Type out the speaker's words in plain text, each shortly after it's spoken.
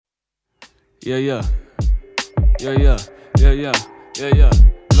Yeah, yeah. Yeah, yeah. Yeah, yeah. Yeah, yeah.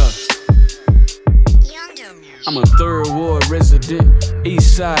 Look. I'm a third ward resident,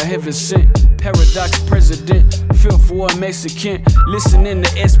 east side heaven sent, paradox president, fifth ward Mexican, listening to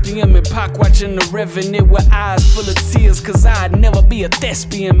SPM and Pac, watching the Revenant with eyes full of tears, cause I'd never be a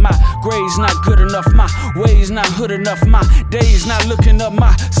thespian. My grades not good enough, my ways not hood enough, my days not looking up,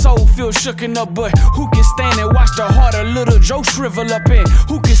 my soul feels shooken up, but who can stand and watch the heart of little Joe shrivel up, and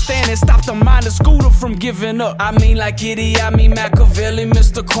who can stand and stop the mind of Scooter from giving up? I mean like Idi, I mean Machiavelli,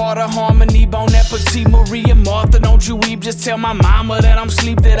 Mr. Carter, Harmony, Bon Appetit, Maria, Martha, don't you weep, just tell my mama that I'm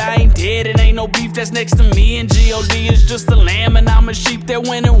sleep, that I ain't dead, it ain't no beef that's next to me, and G.O.D. is just a lamb and I'm a sheep that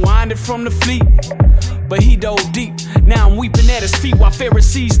went and winded from the fleet. But he dove deep, now I'm weeping at his feet while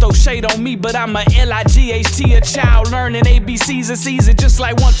Pharisees throw shade on me. But I'm a L-I-G-H-T, a child learning ABCs and C's, it just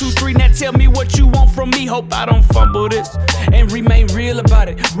like 1, 2, 3. Now tell me what you want from me, hope I don't fumble this and remain real about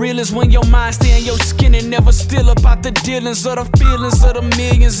it. Real is when your mind stay in your skin and never still about the dealings or the feelings of the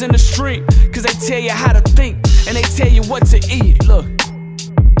millions in the street. Cause they tell you how to think and they tell you what to eat. Look,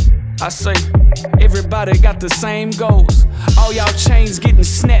 I say, everybody got the same goals. All y'all chains getting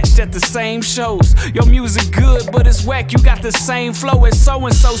snatched at the same shows. Your music good, but it's whack, you got the same flow as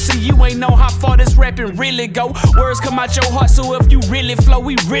so-and-so. See, you ain't know how far this rapping really go. Words come out your heart, so if you really flow,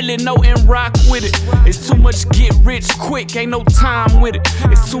 we really know and rock with it. It's too much get rich quick, ain't no time with it.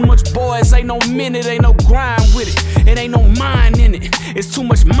 It's too much boys, ain't no minute, ain't no grind with it. It ain't no mind in it, it's too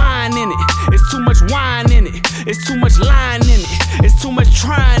much mind in it. It's too much wine in it, it's too much line in it. It's too much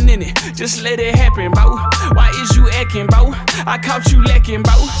trying in it, just let it happen, bro. Why is you acting, bro? I caught you lacking,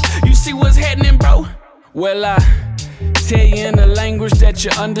 bro. You see what's happening, bro? Well, I tell you in a language that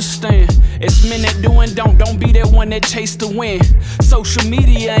you understand. It's men that do and don't be that one that chase the win. Social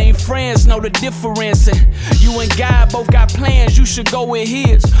media ain't friends, know the difference. And you and God both got plans, you should go with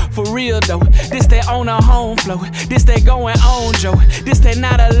his. For real though, this that on a home flow, this that going on, Joe. This that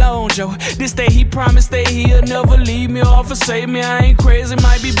not alone, Joe. This that he promised that he'll never leave me or forsake me. I ain't crazy,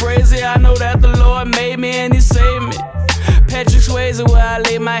 might be brazy, I know that the Lord made me and he saved me. Patrick Swayze where I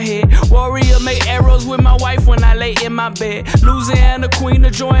lay my head. Warrior make arrows with my wife when I lay in my bed. Louisiana queen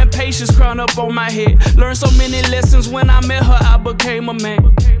of joy and patience crown up on my head. Learned so many lessons when I met her, I became a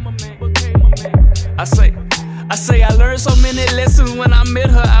man. I say I learned so many lessons when I met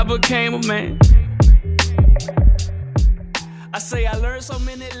her, I became a man. I say I learned so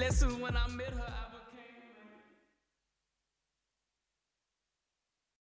many lessons when I met her.